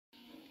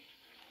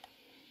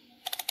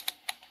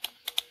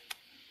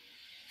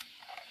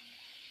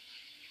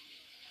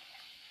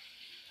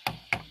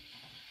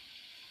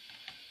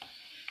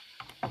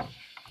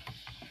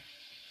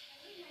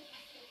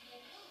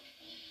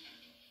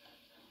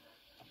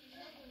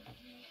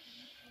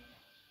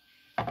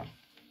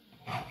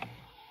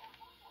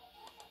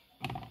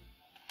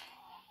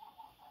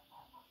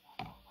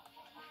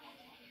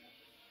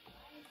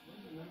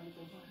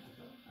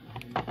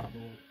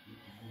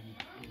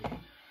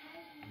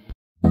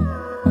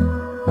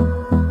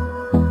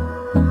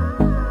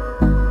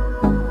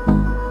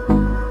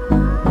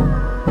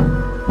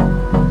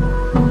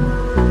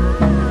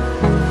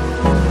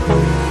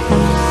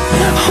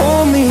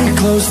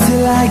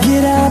I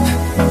get up.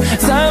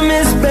 Time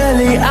is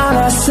barely on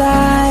our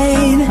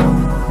side.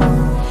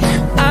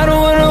 I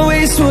don't wanna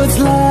waste what's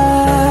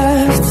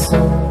left.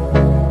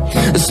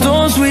 The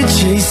storms we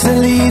chase are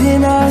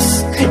leading us,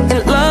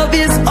 and love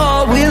is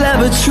all we'll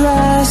ever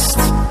trust.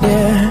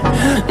 Yeah,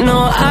 no,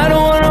 I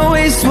don't wanna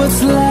waste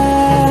what's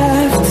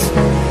left.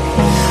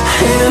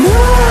 And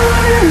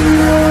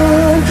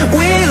on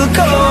we'll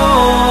go,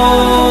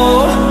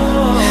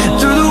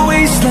 through the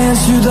wastelands,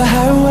 through the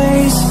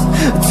highways,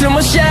 till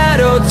my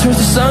shadow turns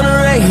to sun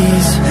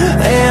rays.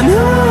 And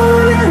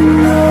on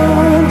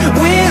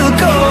we'll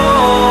go,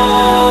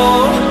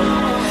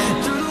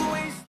 through the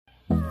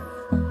wastelands.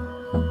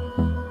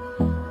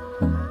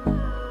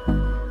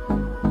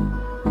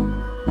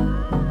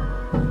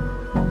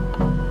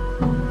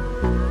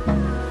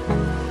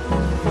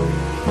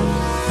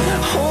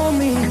 Hold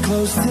me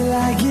close till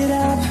I get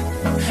up.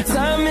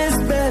 Time is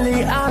barely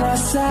on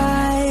our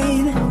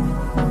side.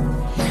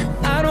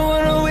 I don't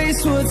wanna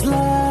waste what's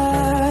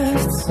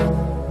left.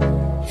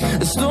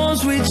 The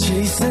storms we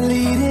chase are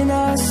leading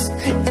us,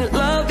 and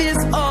love is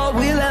all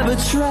we'll ever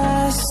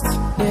trust.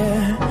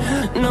 Yeah,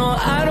 no,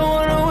 I don't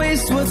wanna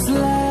waste what's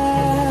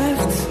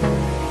left.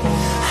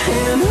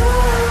 And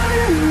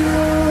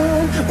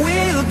on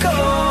we'll go,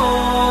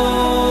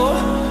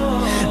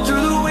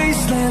 through the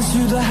wastelands,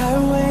 through the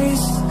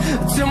highways,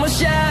 till my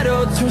shadow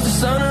turns to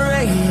sun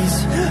rays.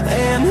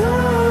 And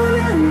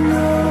on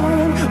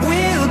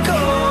we'll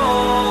go,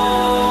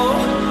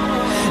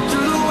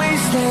 through the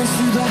wastelands,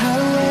 through the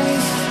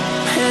highways.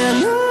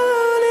 And on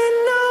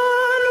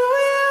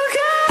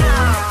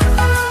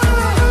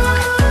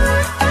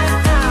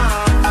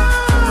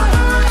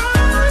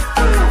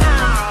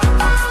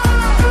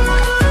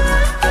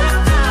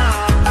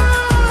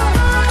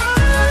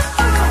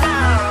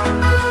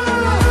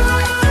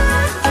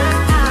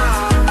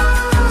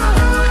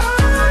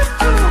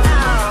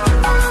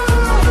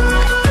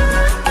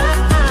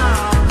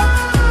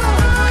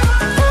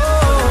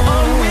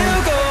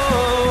we'll go.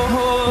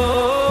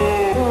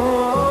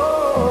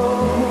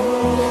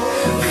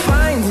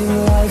 Finding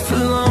life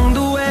along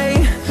the way,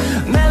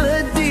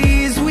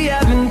 melodies we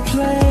haven't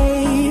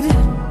played.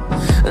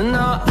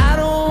 No, I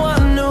don't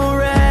want no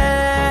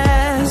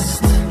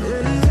rest.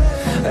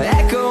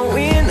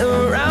 Echoing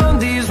around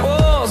these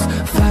walls,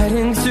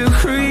 fighting to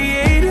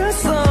create a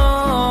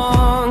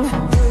song.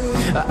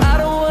 I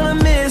don't wanna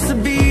miss a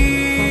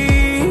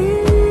beat.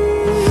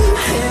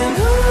 And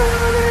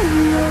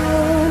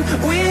on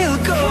we'll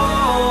go,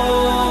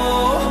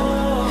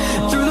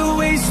 through the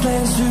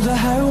wastelands, through the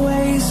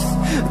highways,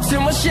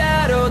 till my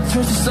shadow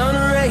turns to sun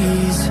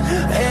rays.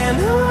 And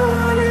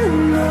on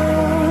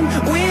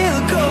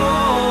we'll go,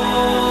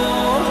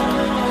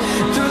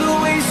 through the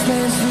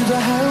wastelands, through the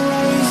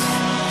highways.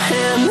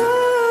 And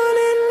on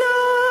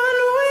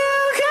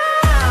we'll go.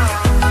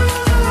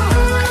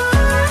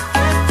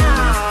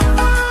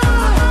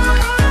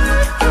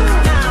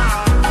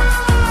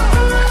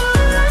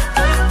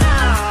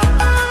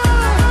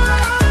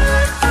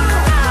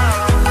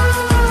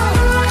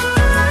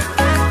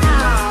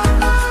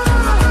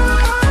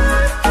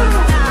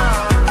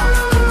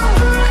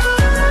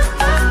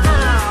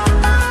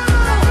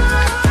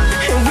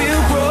 And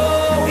we'll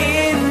grow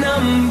in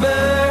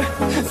number,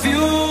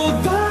 fueled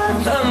by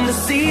them to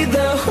see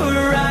the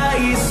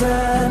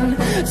horizon,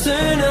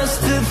 turn us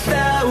to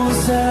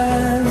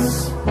thousands.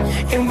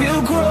 And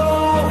we'll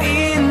grow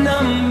in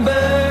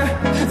number,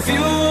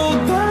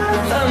 fueled by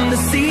them to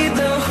see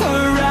the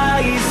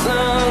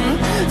horizon,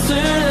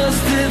 turn us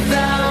to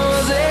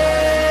thousands.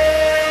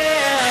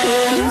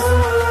 And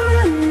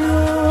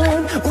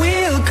on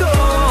we'll go,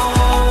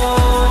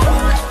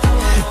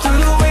 through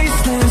the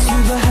wastelands,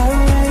 through the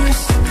highways,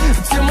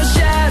 till my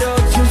shadow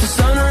turns to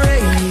sun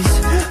rays.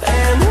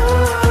 And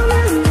on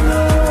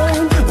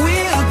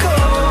we'll go,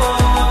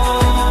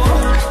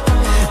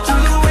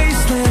 through the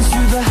wastelands,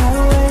 through the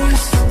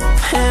highways.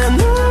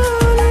 And on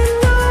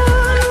we'll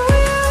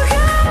go.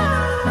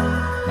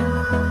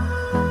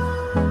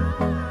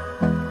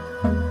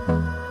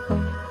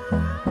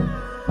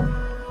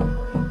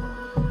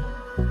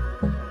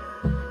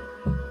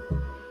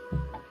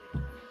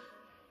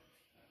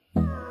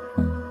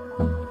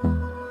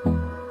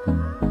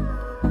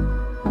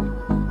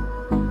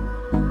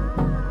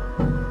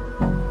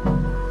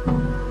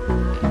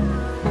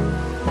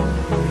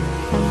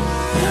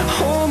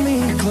 Hold me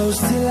close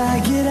till I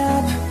get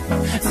up.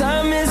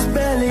 Time is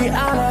barely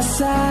on our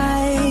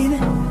side.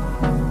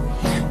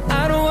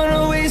 I don't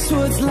wanna waste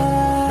what's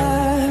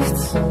left.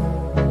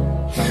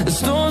 The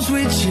storms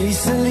we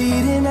chase are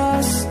leading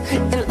us,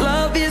 and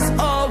love is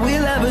all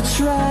we'll ever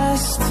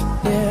trust.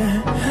 Yeah,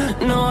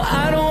 no,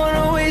 I don't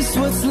wanna waste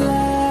what's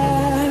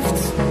left.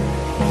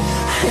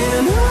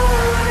 And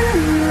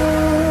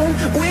on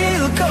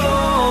we'll go,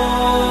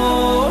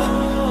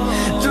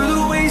 through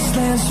the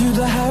wastelands, through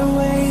the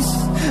highways,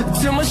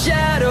 till my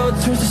shadow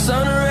turns to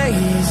sun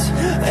rays.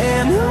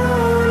 And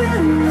on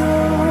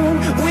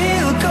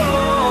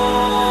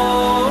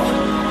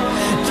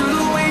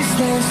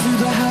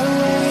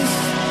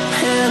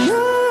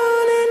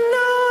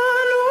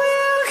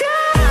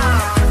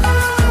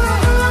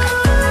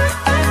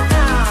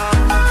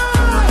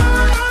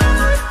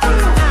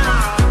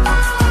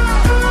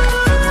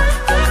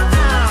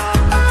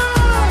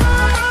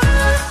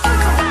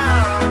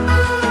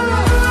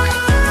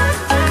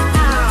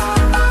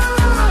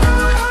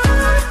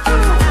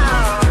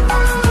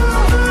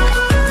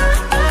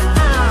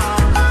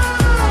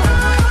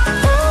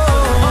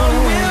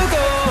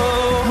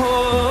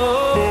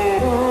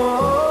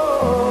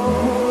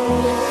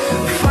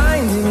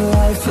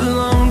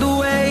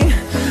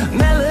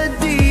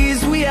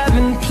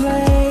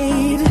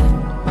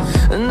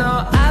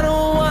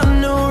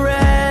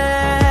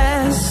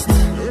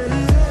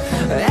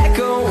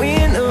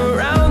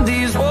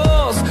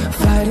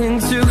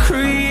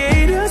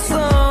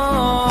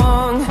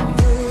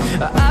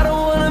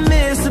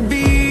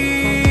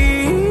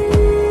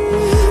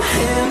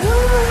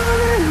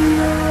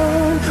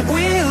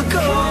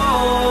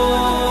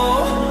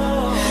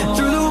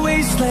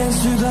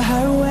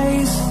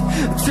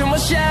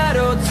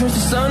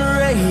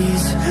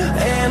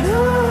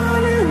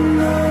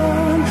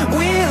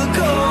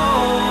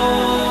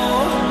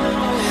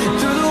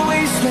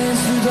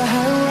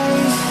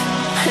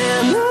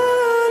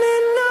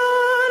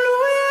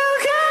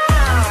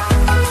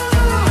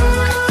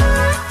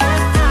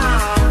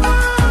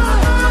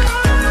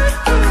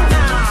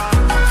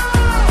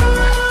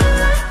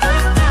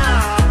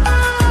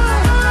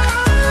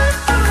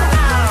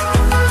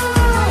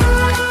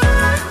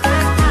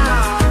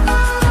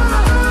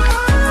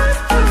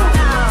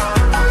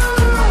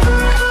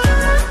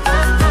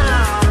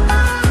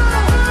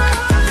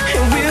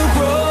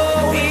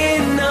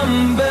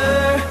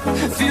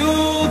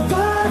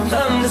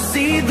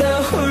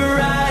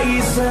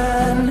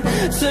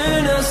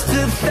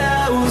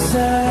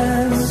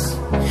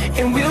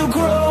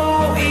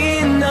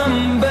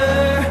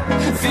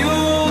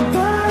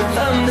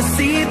to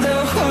see the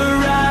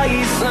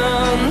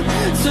horizon,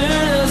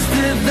 turn us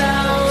to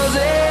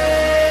thousands.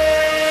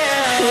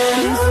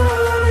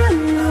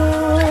 And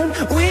on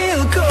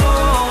we'll go,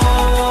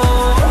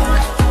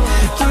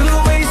 through the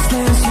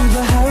wastelands, through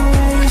the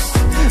highways,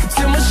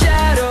 till my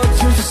shadow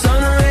turns to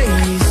sun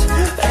rays.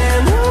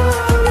 And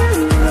on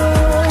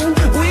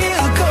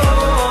we'll go,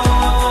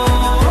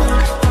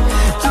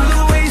 through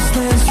the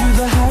wastelands, through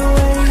the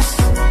highways.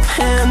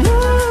 And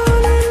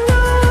on we'll go.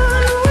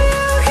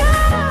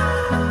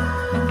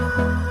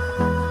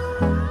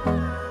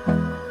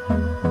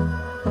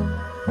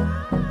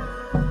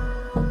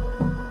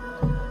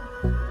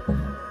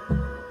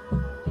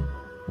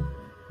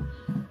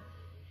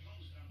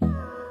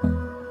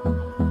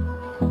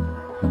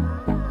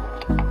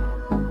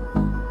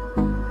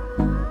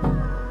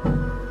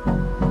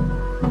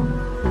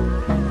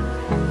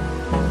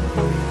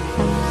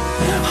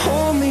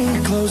 Hold me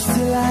close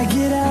till I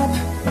get up.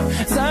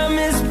 Time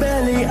is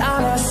barely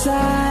on our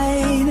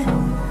side.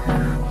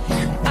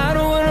 I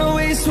don't wanna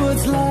waste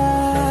what's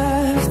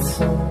left.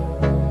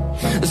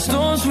 The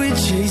storms we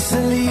chase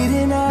are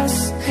leading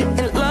us,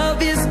 and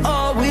love is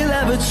all we'll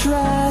ever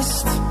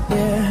trust.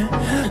 Yeah,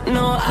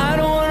 no, I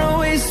don't wanna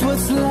waste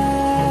what's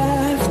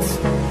left.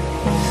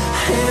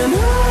 And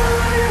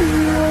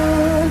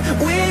on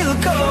we'll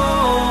go,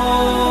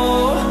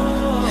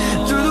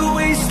 through the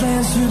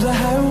wastelands, through the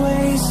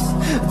highways,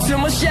 till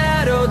my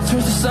shadow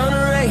turns to sun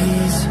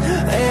rays.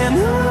 And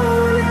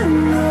on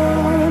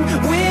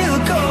we'll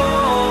go,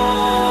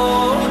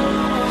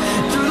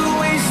 through the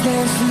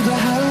wastelands, through the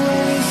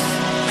highways.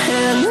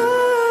 And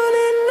on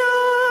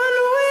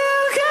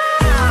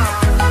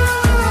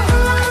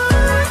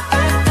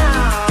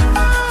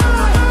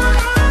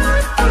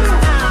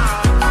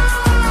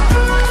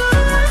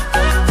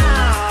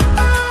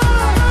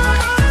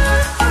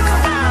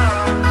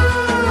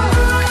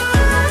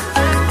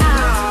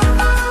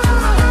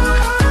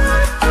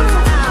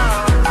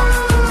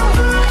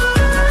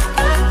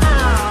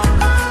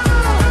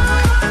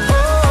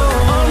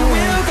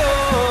we'll go.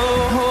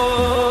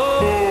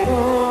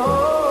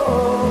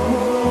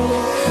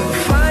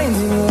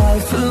 Finding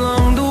life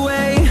along the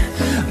way,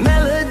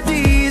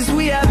 melodies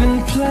we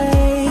haven't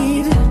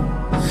played.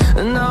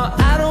 No,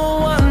 I don't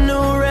want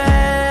no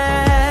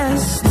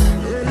rest.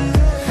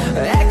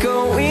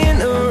 Echoing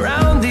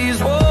around these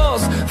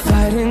walls,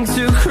 fighting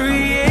to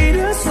create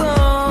a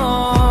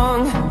song.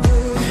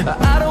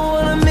 I don't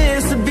wanna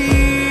miss a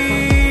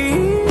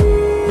beat.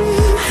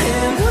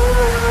 And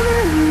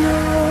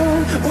on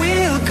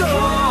we'll go,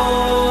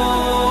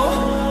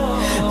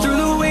 through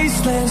the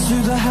wastelands,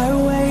 through the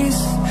highways,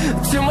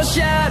 till my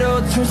shadow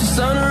turns to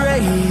sun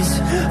rays.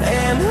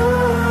 And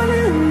on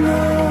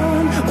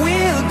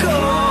we'll go,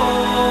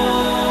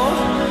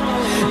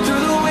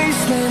 through the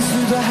wastelands,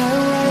 through the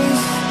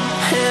highways.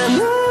 And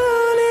on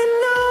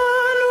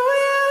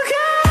we'll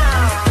go.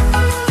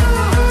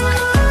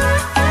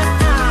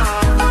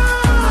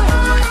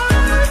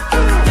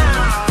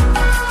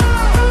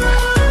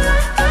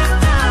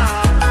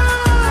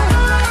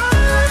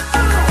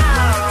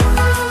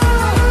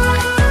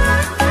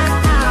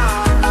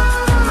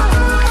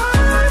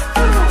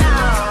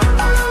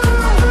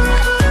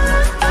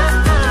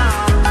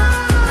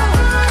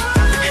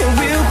 And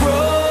we'll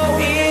grow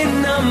in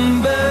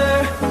number,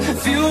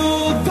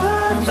 fueled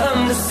by them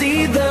to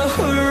see the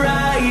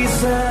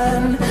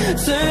horizon,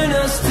 turn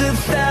us to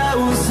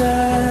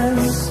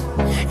thousands.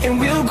 And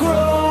we'll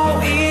grow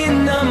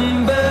in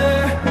number,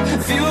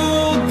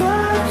 fueled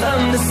by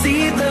them to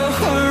see the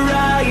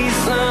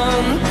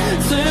horizon,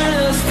 turn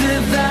us to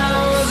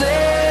thousands.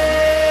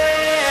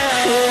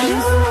 And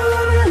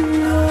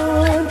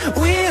on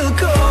we'll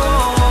go,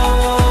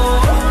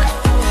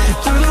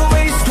 through the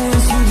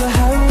wastelands, through the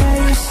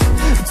highways,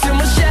 till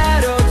my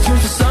shadow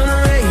turns to sun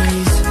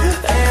rays.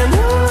 And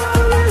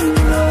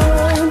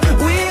on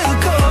we'll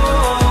go,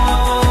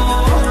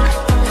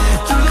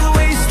 through the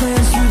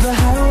wastelands, through the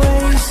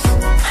highways.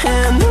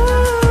 And on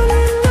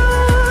we'll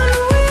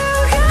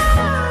go.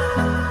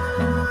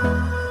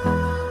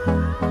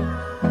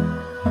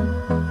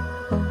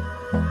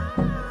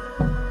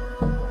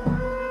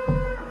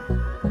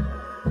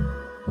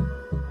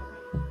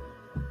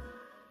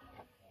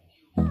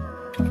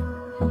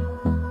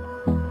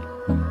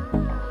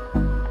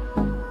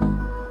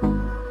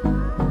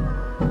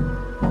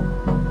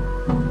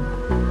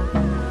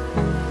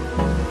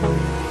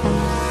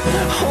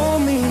 Hold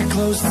me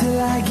close till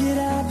I get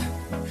up.